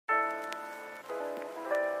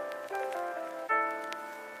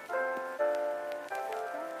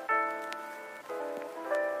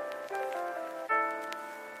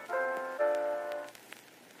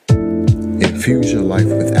Infuse your life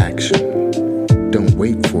with action. Don't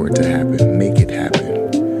wait for it to happen. Make it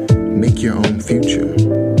happen. Make your own future.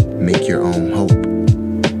 Make your own hope.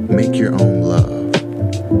 Make your own love.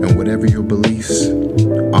 And whatever your beliefs,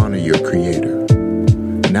 honor your Creator.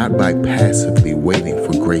 Not by passively waiting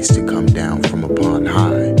for grace to come down from upon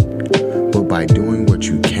high, but by doing what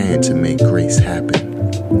you can to make grace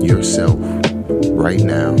happen yourself, right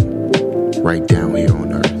now, right down here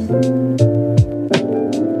on earth.